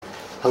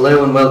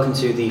Hello and welcome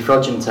to the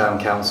Frodsham Town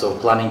Council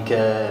Planning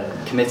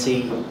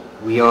Committee.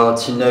 We are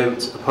to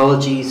note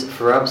apologies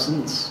for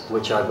absence,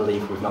 which I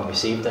believe we've not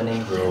received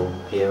any. We're all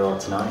here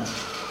tonight.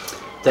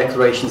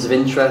 Declarations of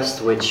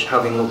interest, which,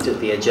 having looked at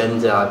the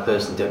agenda, I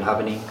personally don't have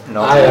any.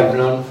 I have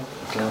none.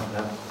 No.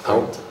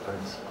 Oh.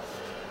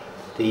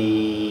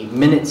 The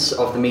minutes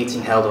of the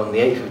meeting held on the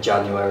 8th of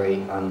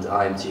January, and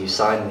I am to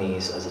sign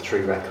these as a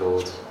true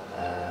record.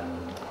 Are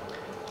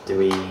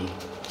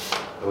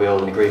we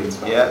all in agreement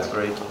about Yeah, that?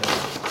 agreed.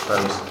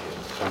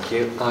 Thank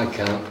you. I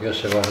can't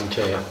because I wasn't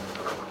here.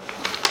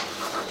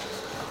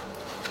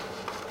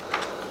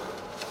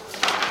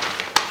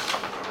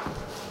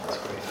 That's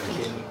great, thank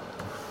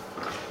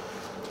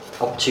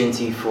you.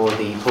 Opportunity for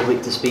the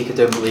public to speak. I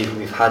don't believe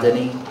we've had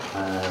any.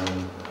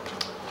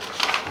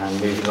 And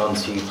moving on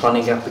to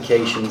planning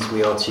applications,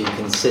 we are to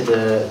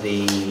consider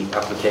the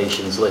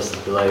applications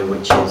listed below,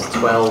 which is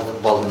 12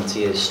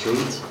 Volunteer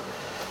Street.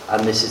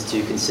 And this is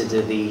to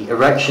consider the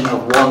erection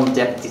of one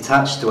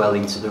detached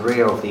dwelling to the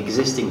rear of the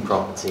existing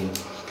property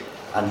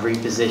and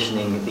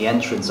repositioning the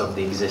entrance of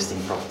the existing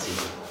property.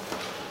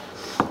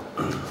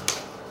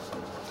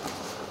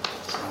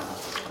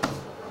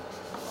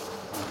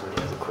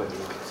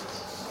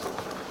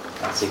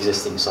 That's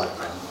existing site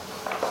plan.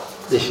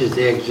 This is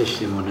the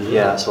existing one, is it?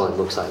 Yeah, that's what it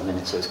looks like in a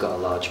minute. So it's got a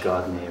large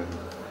garden here, and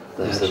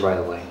there's the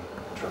railway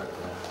track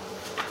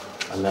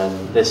there. And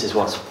then this is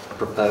what's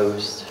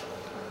proposed.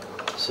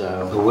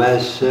 So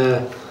Where's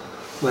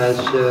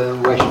West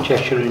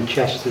Cheshire and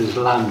Chester's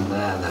land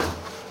there then? I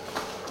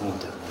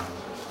don't know.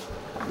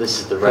 This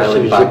is the Because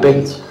rail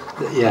embankment.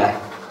 Yeah,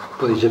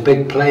 but there's a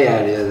big play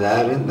area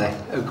there, isn't there?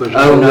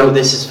 Oh no,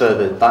 this is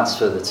further. That's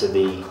further to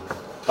the.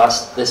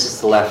 This is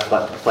to the left.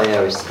 But the play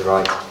area is to the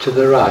right. To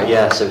the right?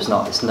 Yeah, so it's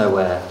not. It's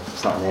nowhere.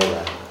 It's not near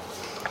there.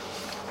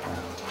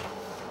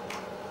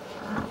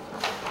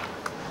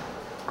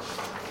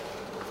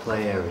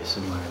 Play area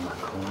somewhere in that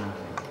corner, I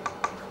think.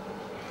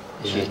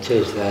 Yeah, it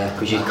is there.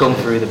 Because you'd come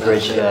through the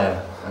bridge That's it.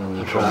 there, and then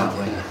you That's come right, that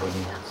way. yeah.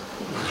 wouldn't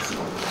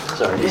you?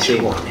 Sorry, you This see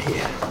one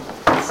here.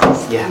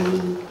 Yeah.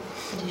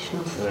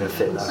 Additional We're going to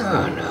fit that.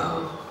 Oh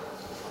no.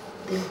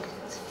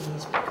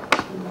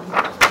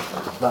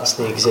 That's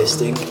the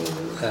existing.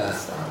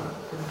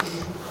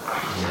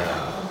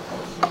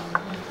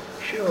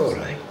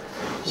 Surely.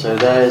 So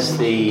there's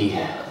the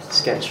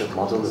SketchUp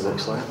model, it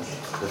looks like,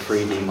 the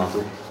 3D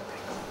model.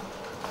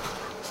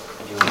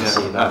 If you want to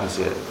see I that. can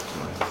see it.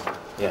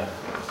 Yeah.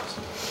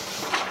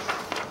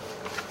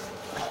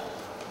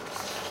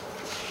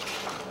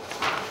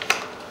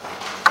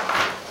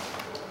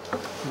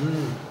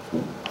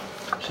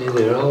 See,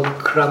 they're all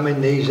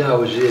cramming these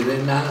houses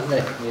in, aren't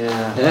they?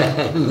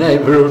 Yeah.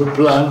 Neighbourhood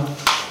plan.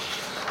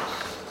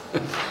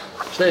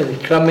 See,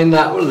 they're cramming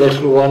that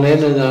little one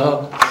in and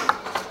all.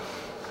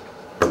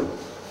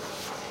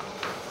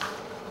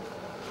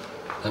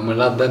 And we'll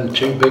have them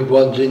two big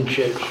ones in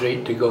Ship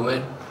Street to come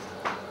in.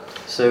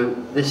 So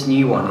this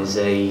new one is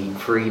a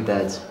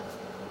 3-bed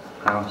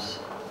house.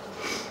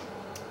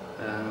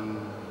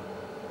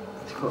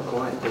 It's got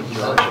quite a big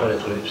drive. That's what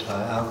it looks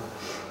like now,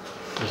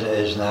 as it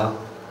is now.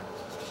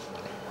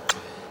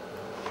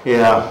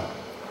 Yeah.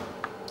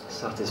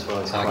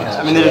 Satisfies I quite. can't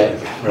I mean,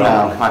 Yeah.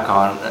 no, I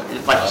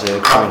can't. Like you say,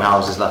 cramming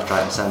houses left,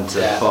 right, and centre.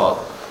 Yeah. But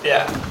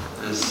Yeah.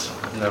 there's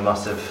no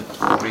massive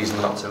reason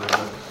not to. Is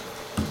there?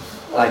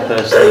 I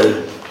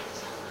personally.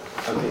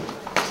 Okay.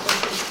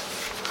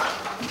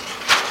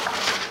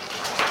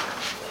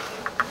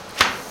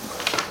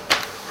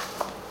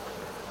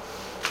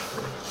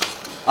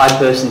 I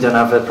personally don't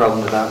have a problem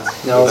with that.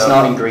 No. It's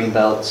not in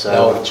Greenbelt, so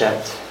No. I've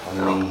checked on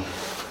the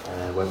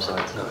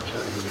website. No, it's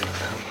not even now.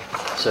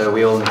 So are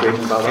we all in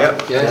agreement about that?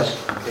 Yep. Yes.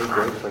 Okay,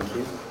 great, thank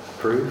you.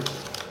 Approved.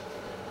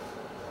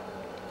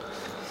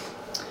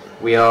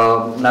 We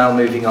are now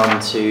moving on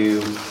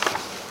to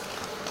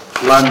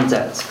land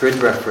debt, grid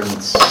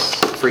reference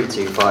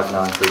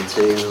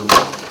 325932,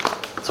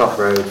 Top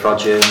Road,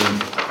 Frodsham,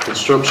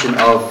 construction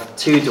of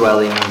 2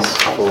 dwellings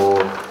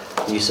for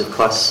use of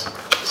Class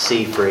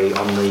C3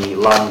 on the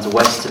land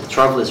west of the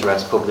Travellers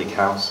Rest Public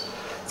House,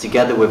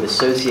 together with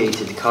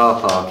associated car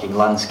parking,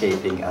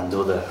 landscaping and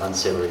other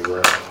ancillary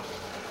work.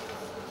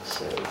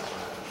 So,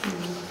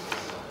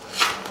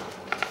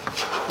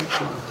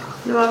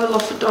 No, I have a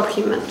lot of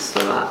documents for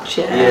that,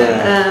 Chair.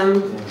 Yeah.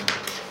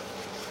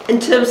 In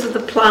terms of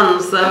the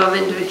plans, there are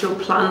individual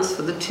plans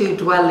for the 2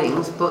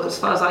 dwellings, but as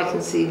far as I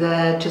can see,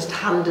 they're just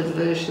handed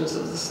versions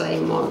of the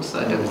same one, so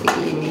I don't think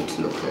you need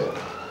to look at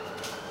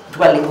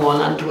dwelling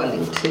 1 and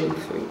dwelling 2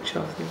 for each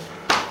of them.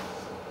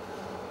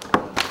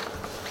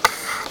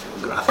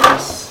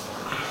 Graphics.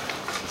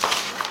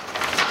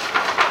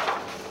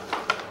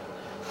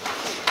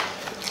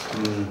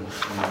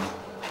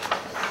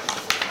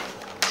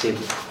 see,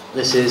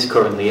 this is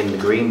currently in the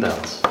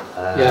Greenbelt.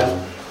 Yeah.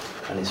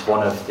 And it's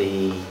one of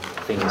the,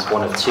 I think it's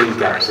one of 2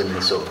 gaps in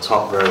the sort of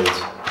top road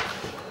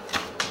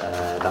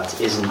that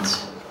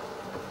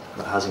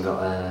hasn't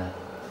got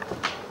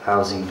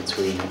housing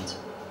between it.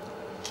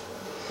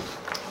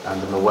 And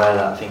I'm aware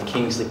that I think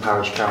Kingsley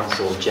Parish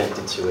Council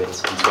objected to it in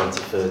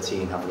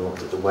 2013, having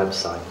looked at the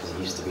website, because it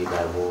used to be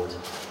their ward.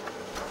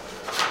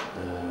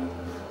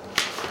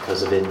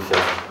 Because of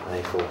infill,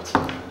 they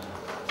thought.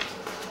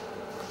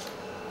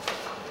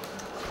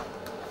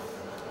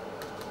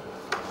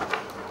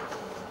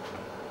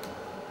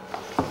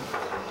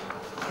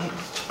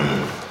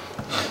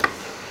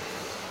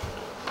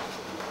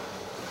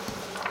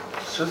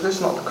 So is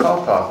this not the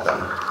car park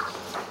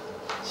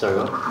then? Sorry,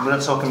 what? We're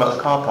not talking about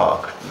the car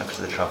park next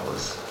to the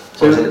Travellers.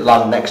 So Or is it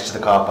land next to the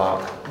car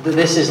park?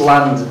 This is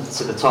land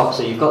to the top,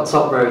 so you've got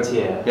Top Road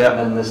here, Yeah. and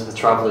then there's the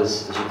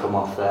Travellers as you come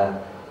off there.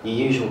 Your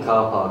usual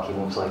car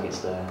parking looks like it's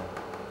there,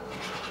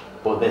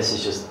 but this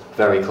is just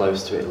very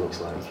close to it,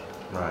 looks like.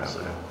 Right, So,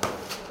 okay.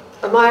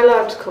 Am I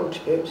allowed to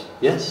contribute?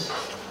 yes?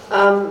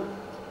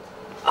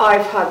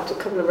 I've had a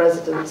couple of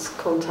residents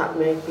contact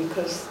me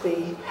because the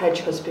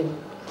hedge has been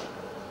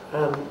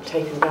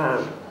taken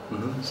down.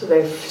 Mm-hmm. So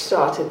they've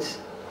started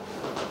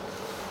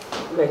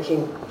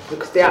making,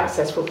 because the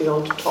access will be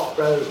onto Top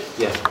Road.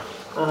 Yeah.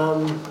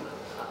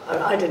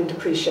 I didn't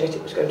appreciate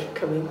it was going to be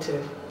coming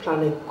to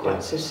planning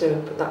quite so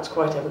soon, but that's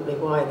quite evidently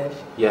why they've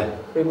Yeah.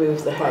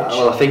 removed the hedge.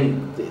 Well, I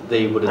think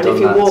they would have And done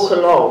if you that. walk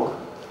along,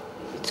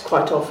 it's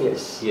quite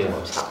obvious Yeah.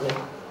 what's happening.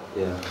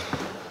 Yeah.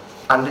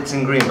 And it's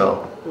in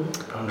Greenville?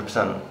 Mhm.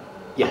 100%?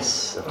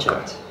 Yes, I've Okay.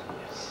 checked.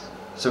 Yes.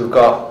 So we've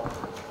got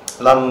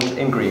land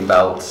in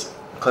Greenbelt,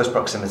 close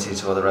proximity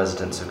to other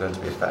residents who are going to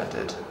be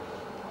affected.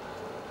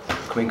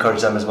 Can we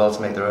encourage them as well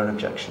to make their own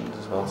objections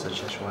as well to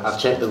Cheshire West? I've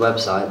checked the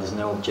website, there's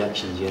no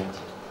objections yet,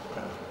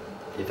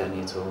 if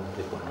any at all.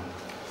 If any.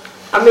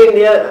 I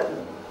mean,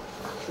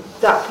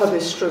 that pub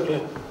is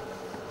struggling.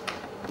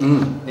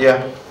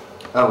 Yeah.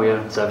 Oh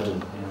yeah, it's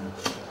evident.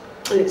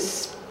 Yeah. And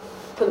it's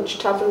Punch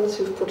Taverns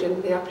who've put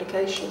in the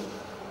application.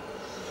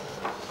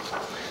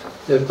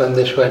 When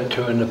this went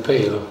to an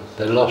appeal,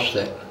 they lost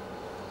it,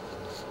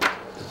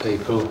 the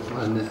people,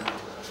 and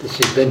this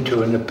has been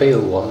to an appeal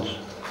once.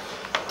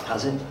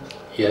 Has it?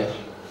 Yes,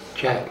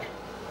 check,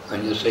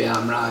 and you'll see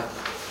I'm right.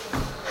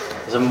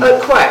 There's a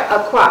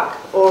A quack,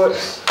 or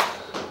it's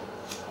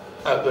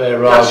At the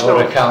National.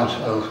 Rivalry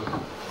Council.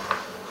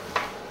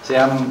 See,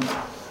 I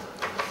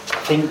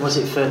think, was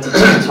it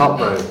 32 Top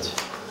Road?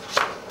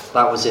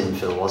 That was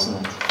infill,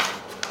 wasn't it?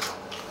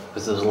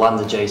 Because there was land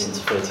adjacent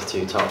to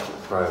 32 Top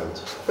Road.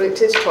 well,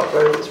 it is Top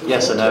Road. It's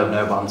Yes, I referred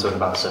know, but I'm talking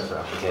about a separate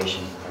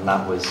application, and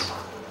that was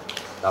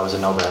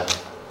another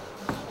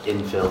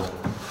infill.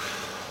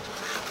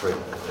 For it.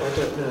 to. I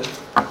don't know.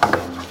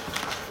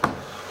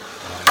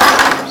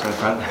 Sorry,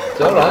 Frank.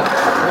 It's all right,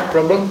 no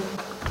problem.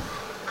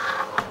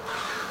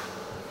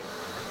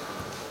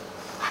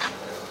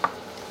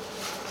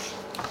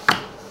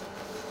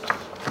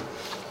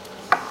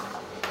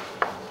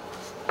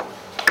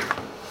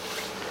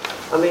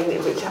 I mean,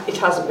 it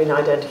hasn't been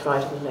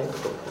identified in the Labour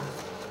book now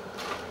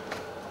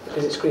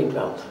because it's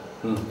Greenbelt,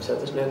 so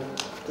there's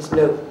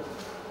no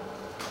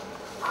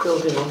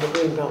building on the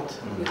Greenbelt.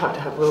 You have to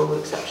have rural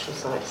exception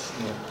sites,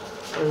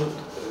 and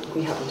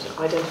we haven't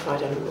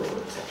identified any rural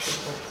exception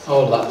sites.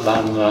 All that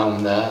land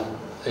around there,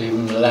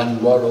 even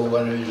Len Waddle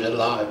when he was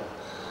alive,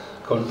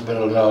 couldn't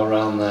build all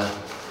around there,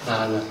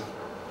 neither.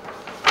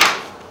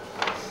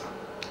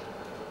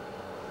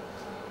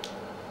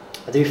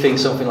 I do think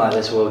something like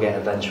this will get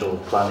eventual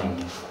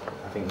planning.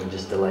 I think we're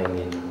just delaying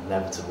the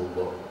inevitable,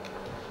 but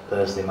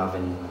personally I'm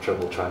having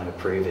trouble trying to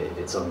approve it if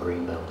it's on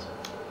Greenbelt.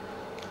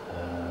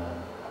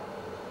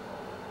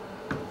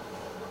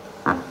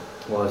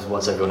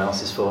 What's everyone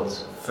else's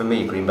thoughts? For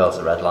me, Greenbelt's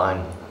a red line.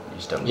 You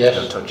just don't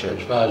Yes, touch it.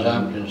 as far as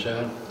I'm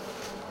concerned.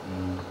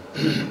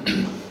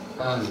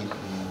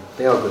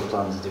 They are good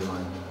plans, I do like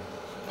them.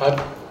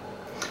 Pardon?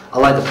 I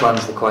like the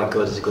plans, they're quite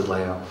good, it's a good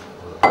layout.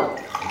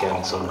 Again,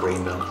 it's on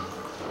Greenbelt.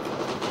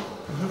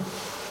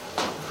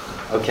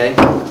 Okay.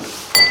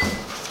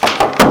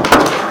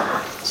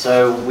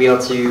 So we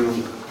are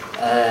to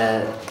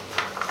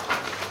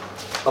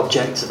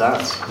object to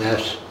that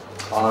Yes.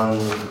 on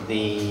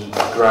the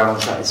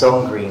grounds that it's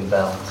on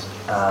Greenbelt,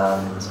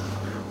 and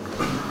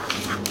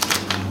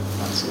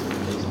that's it,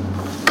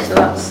 please. So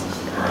that's,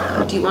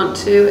 do you want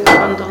to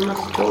expand on that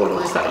at all,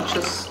 or is that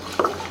just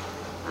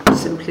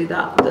simply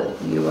that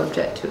you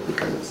object to it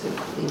because it's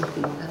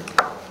in there?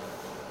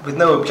 With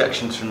no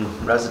objections from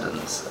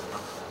residents,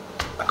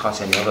 I can't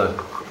see any other.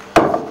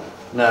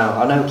 No,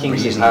 I know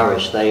Kingsley Reason.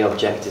 Parish, they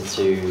objected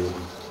to,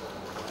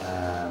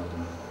 I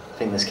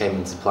think this came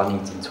into planning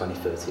in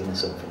 2013 or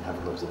something,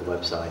 having looked at the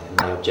website, and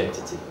they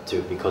objected to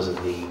it because of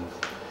the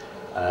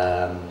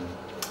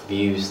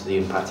views, the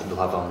impact it will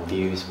have on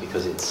views,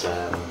 because it's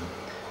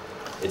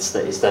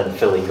then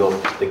filling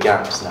up the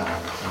gaps now.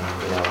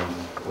 You know,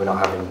 we're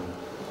not having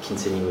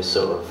continuous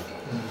sort of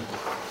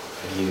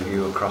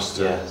View across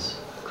to. yes,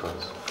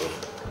 across. But,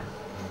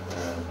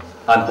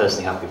 I'm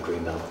personally happy with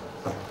Greenbelt.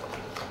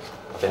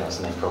 I think that's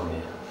the main problem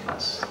here.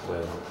 That's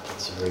where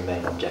it's a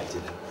remain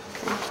objective.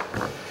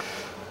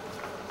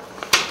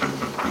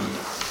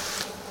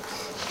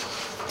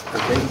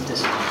 Okay,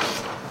 this.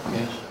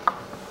 Yes.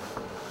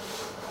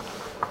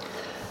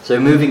 So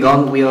moving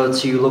on, we are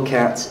to look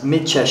at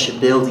Mid Cheshire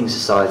Building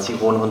Society,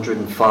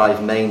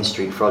 105 Main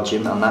Street,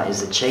 Frodsham, and that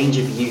is a change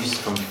of use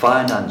from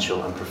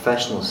financial and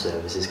professional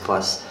services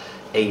class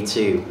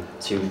A2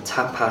 to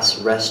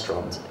tapas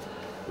restaurant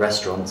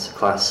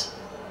class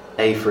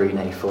A3 and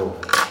A4.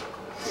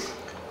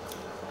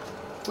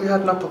 We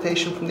had an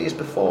application from these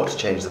before to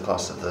change the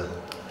class of the...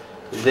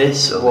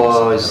 This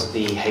was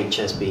the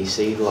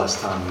HSBC the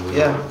last time.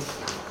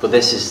 But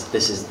this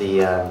is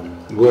the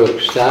Work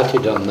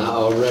started on that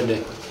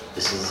already.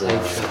 this is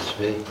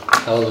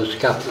HSV. All the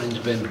scaffolding's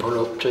been put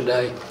up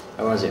today.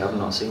 oh, is it? I've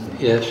not seen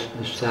it. Yes,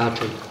 it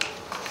started.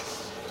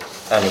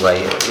 Anyway,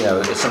 you know,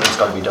 it's something that's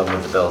got to be done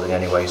with the building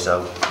anyway,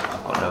 so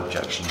I've got no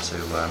objection to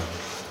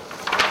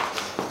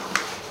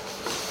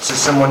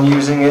someone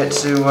using it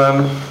to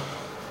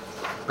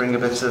bring a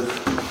bit of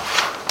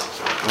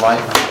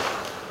life.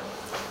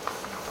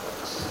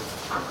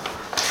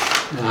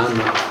 No,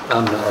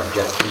 I'm not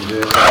objecting to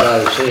it. I'd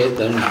rather see it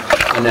than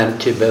an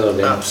empty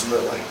building.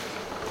 Absolutely.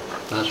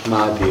 That's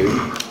my view.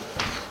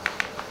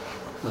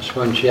 That's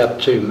once you have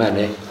too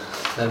many,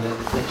 then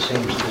it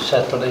seems to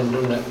settle in,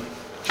 doesn't it?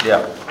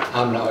 Yeah.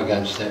 I'm not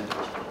against it.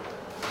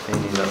 Me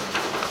neither.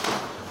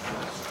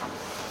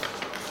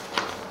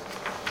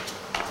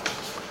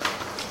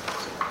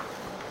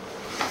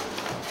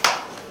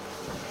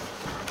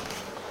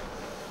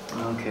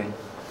 Okay.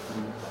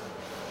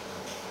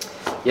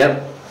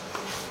 Yep.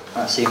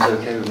 That seems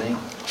okay with me.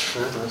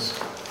 It does.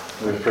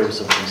 We approve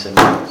something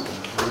similar.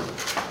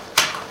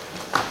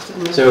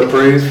 So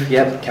approve.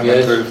 Yep. Can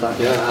we approve that?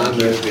 Yeah, I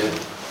move, yeah.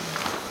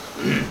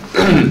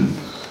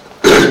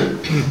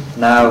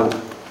 Now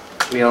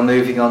we are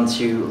moving on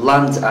to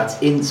land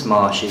at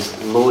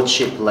Innsmarshes,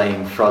 Lordship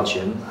Lane,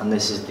 Frodsham, and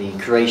this is the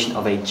creation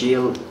of a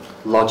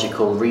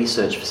geological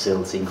research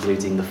facility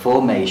including the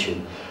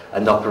formation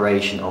and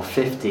operation of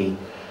 50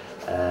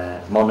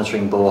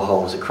 monitoring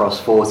boreholes across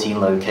 14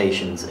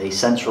 locations, a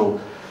central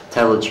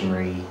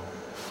telemetry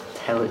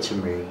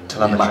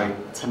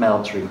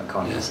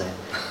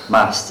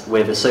mast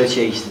with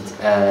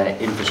associated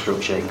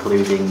infrastructure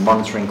including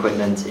monitoring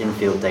equipment,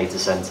 infield data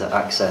centre,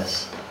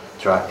 access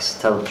tracks,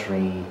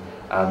 telemetry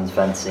and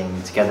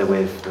fencing, together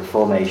with the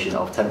formation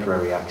of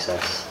temporary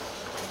access,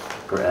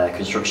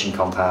 construction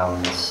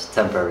compounds,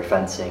 temporary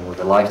fencing with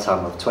a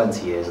lifetime of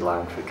 20 years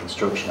allowing for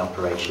construction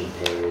operation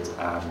period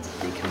and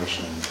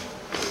decommissioning.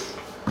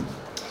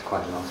 It's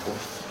quite a mouthful.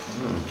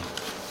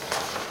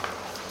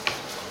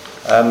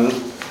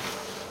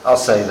 I'll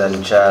say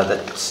then, Chair,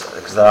 that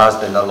because there has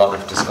been a lot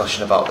of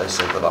discussion about this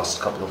over the last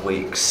couple of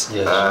weeks.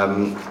 Yes.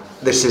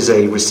 This is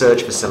a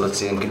research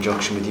facility in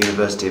conjunction with the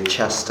University of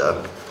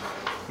Chester,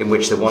 in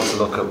which they want to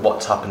look at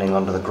what's happening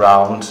under the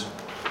ground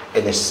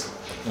in this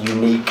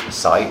unique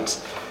site,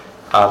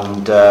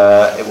 and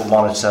it will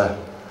monitor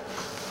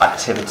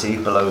activity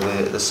below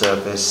the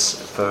surface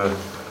for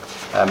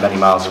many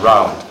miles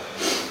around.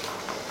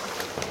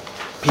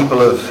 People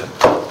have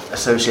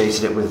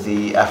associated it with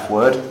the F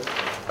word,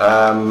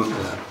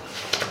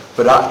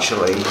 but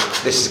actually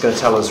this is going to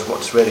tell us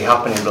what's really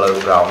happening below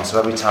the ground. So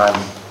every time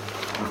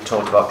we've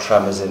talked about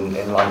tremors in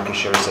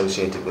Lancashire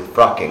associated with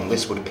fracking,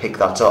 this would pick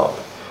that up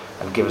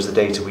and give us the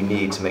data we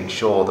need to make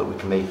sure that we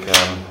can make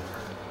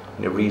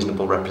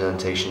reasonable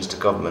representations to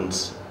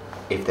governments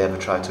if they ever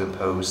try to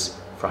impose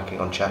fracking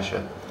on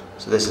Cheshire.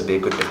 So this would be a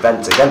good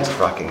defence against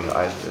fracking,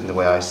 in the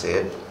way I see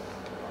it.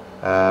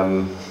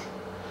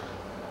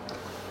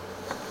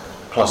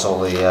 Plus all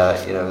the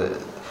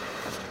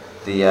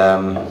the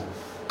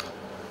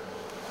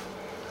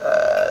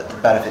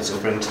benefits it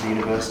will bring to the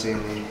university in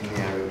the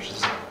area, which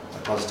is a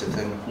positive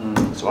thing.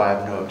 So I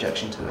have no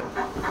objection to it.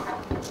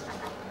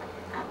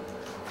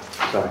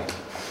 Sorry.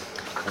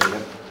 There we go.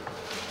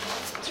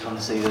 Do you want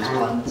to see those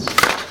plans?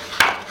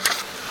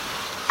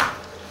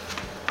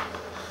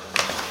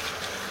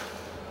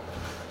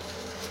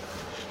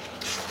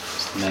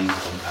 It's the main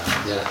compound.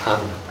 Yeah,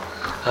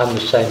 I'm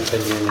the same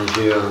opinion as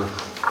you are.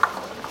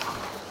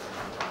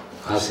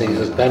 I think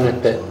there's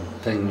benefit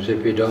things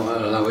if you don't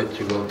allow it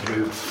to go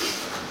through.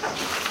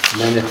 And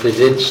then if they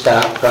did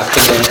start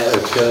cracking and it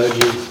occurred,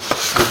 you'd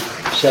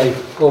say,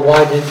 well,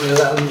 why didn't you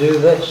let them do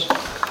this?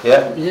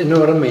 Yeah. You know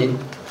what I mean?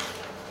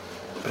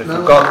 But if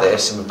we've got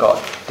this and we've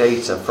got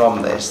data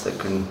from this that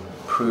can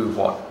prove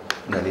what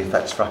the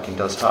effects fracking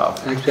does have,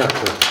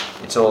 Exactly.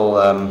 it's all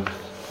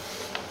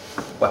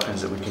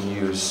weapons that we can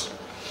use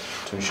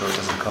to ensure it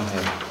doesn't come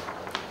here.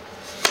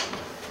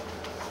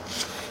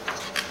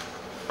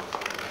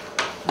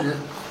 Yeah.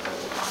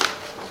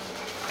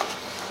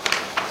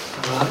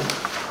 All right.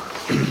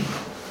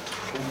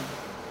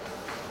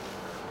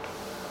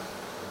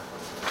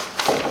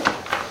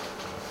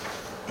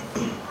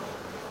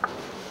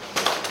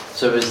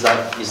 So is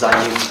that you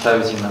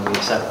proposing that we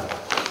accept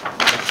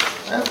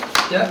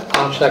that? Yeah,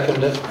 I'll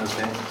second it.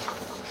 Okay.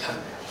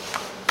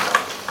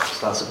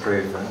 So that's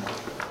approved then.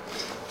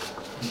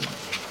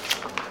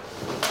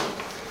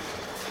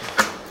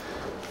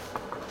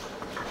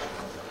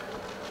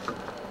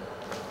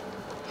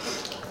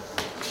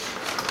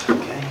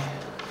 Okay.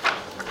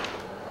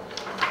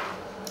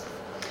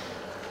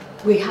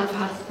 We have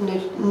had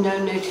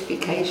no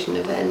notification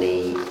of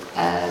any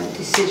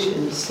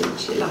decisions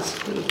since your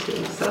last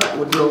meeting, so that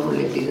would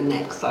normally be the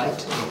next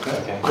item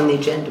Okay. on the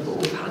agenda, but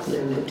we've had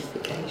no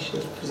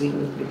notifications,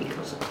 presumably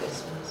because of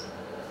Christmas.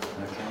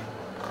 Okay.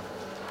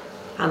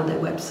 And their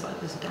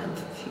website was down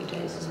for a few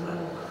days as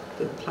well,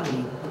 with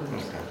planning.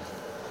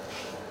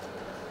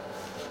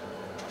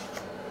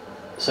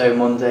 So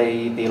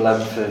Monday, the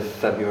 11th of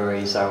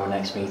February is our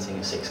next meeting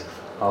at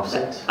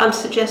 6:30. I'm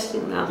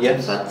suggesting that.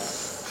 Yes.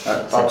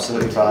 That's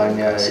Absolutely fine,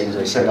 yeah. Seems You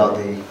okay. send out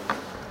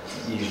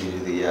usually do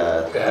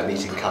the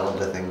meeting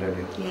calendar thing, don't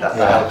you? Yeah.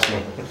 That helps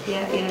me.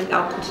 Yeah,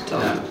 I'll put it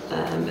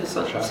on.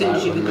 As soon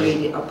as you've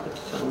agreed it, I'll put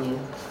it on you.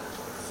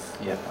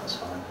 Yeah, that's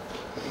fine.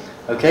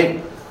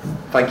 Okay,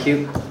 thank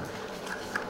you.